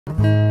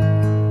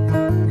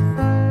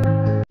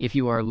If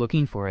you are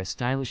looking for a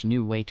stylish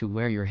new way to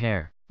wear your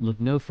hair,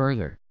 look no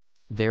further.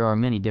 There are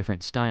many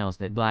different styles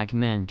that black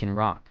men can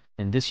rock,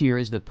 and this year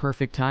is the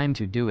perfect time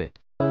to do it.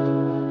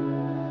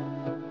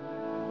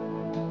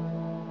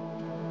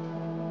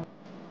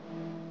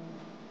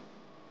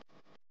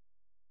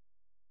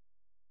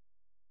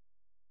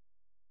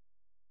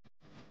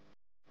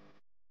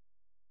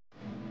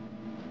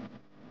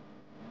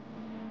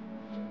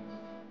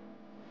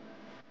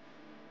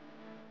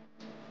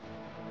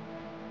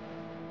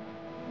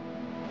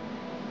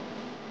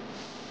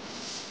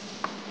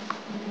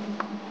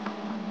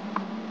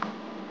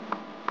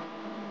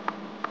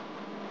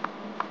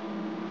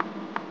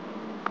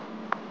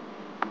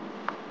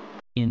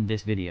 In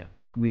this video,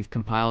 we've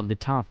compiled the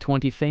top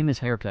 20 famous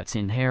haircuts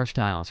and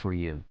hairstyles for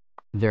you.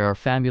 There are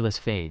fabulous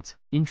fades,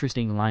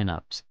 interesting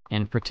lineups,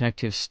 and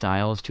protective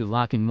styles to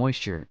lock in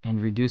moisture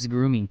and reduce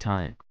grooming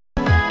time.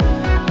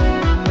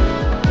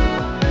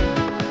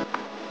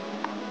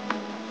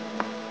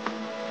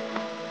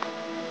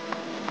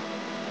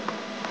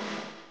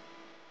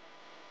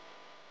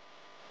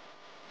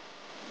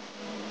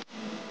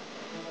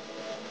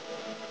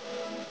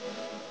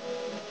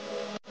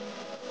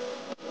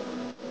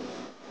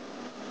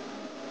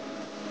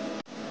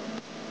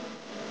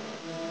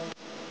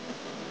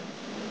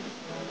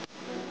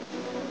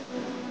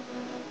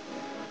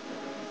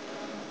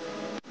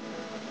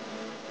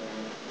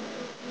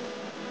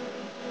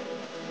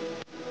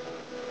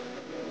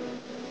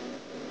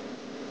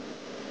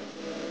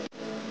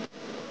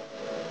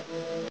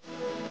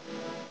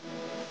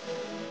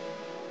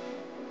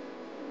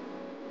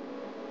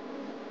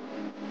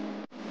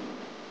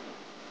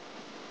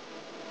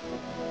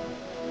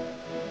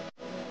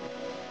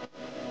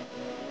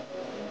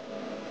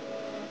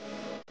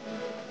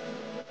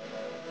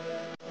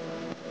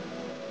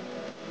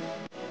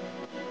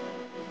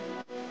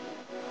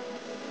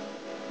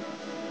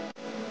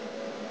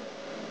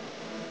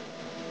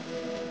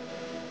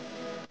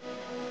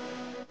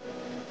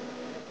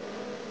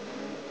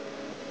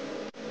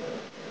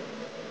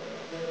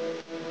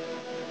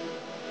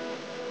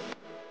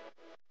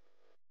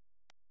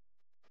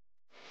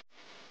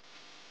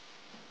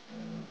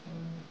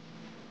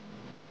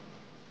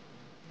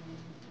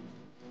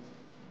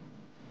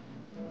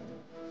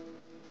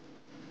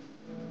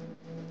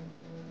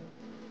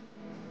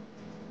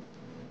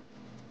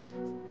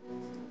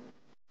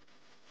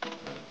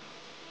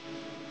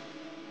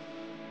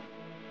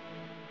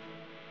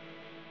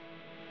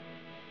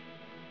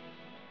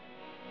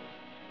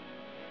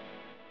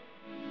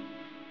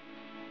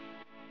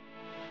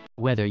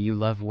 Whether you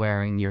love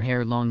wearing your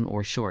hair long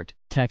or short,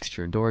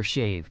 textured or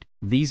shaved,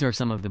 these are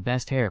some of the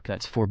best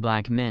haircuts for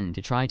black men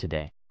to try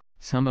today.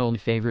 Some old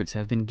favorites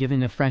have been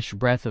given a fresh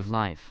breath of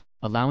life,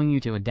 allowing you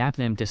to adapt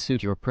them to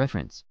suit your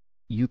preference.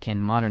 You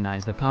can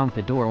modernize the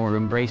pompadour or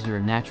embrace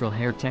your natural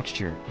hair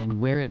texture and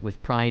wear it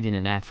with pride in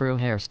an afro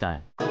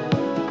hairstyle.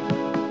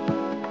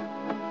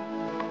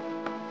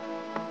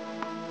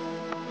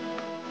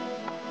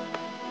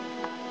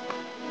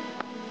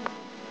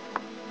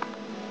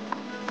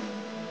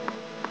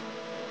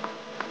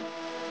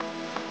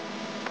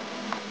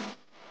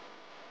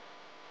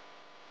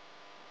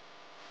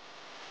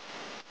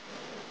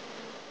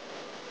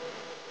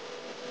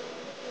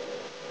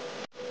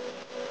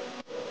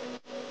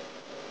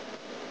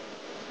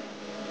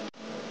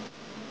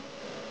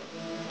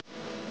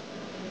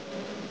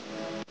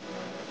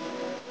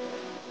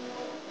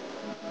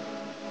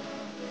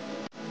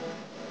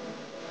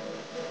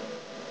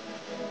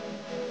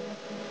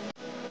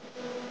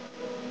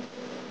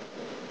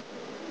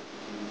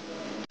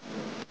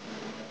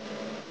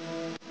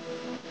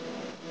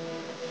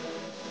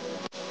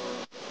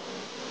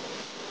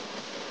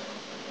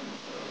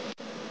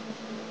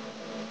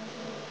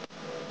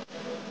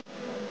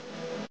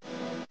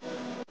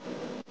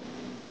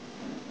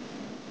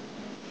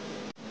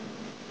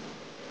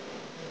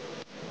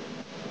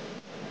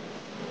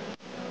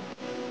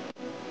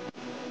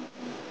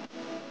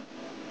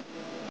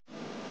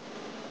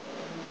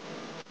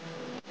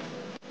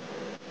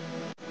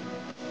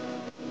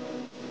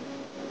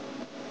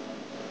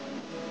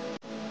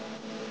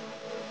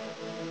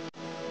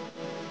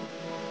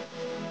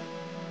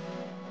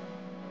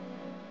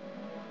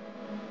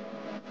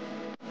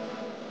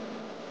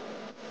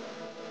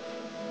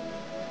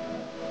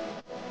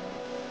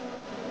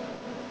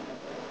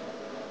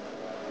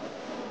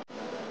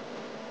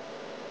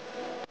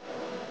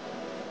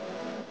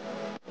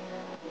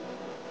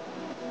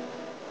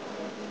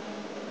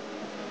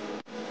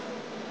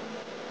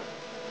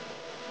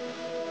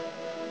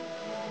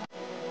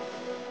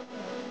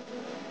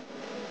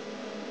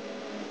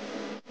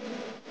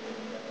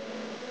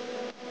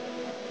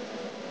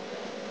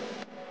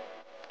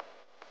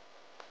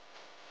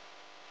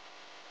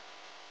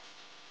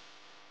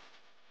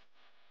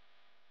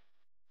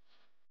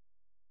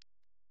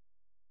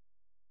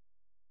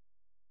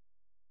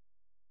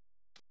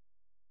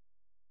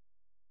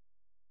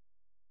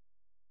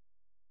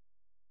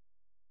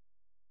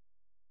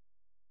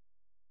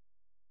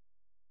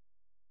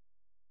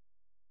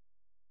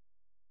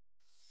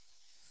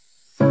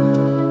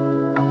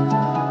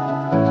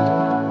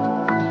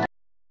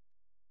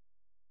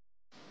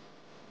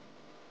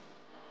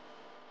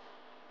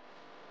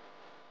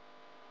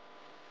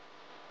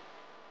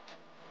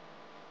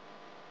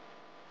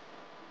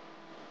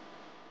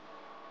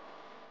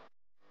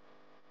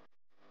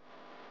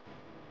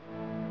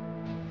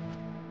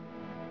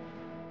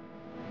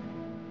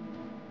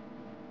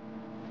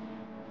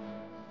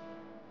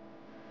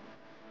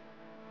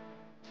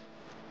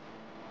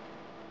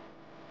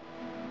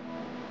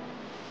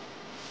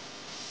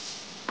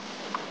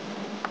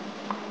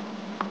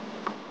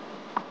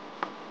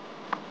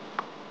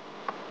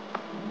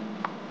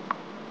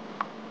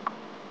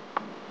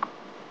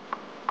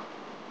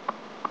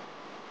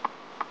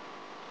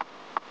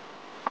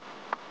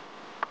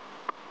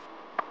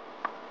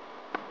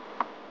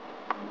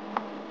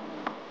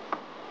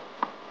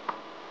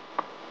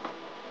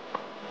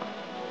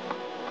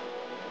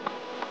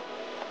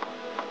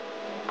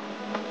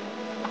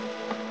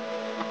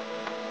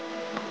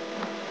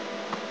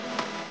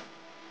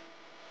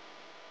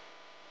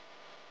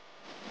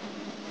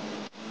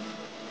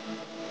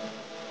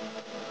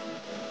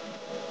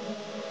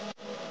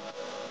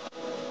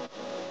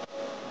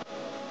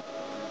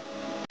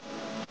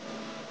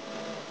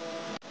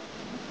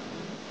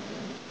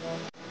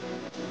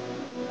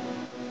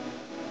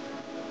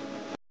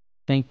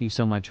 Thank you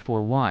so much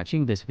for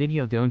watching this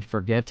video. Don't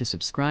forget to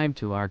subscribe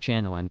to our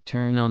channel and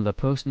turn on the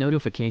post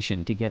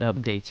notification to get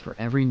updates for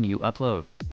every new upload.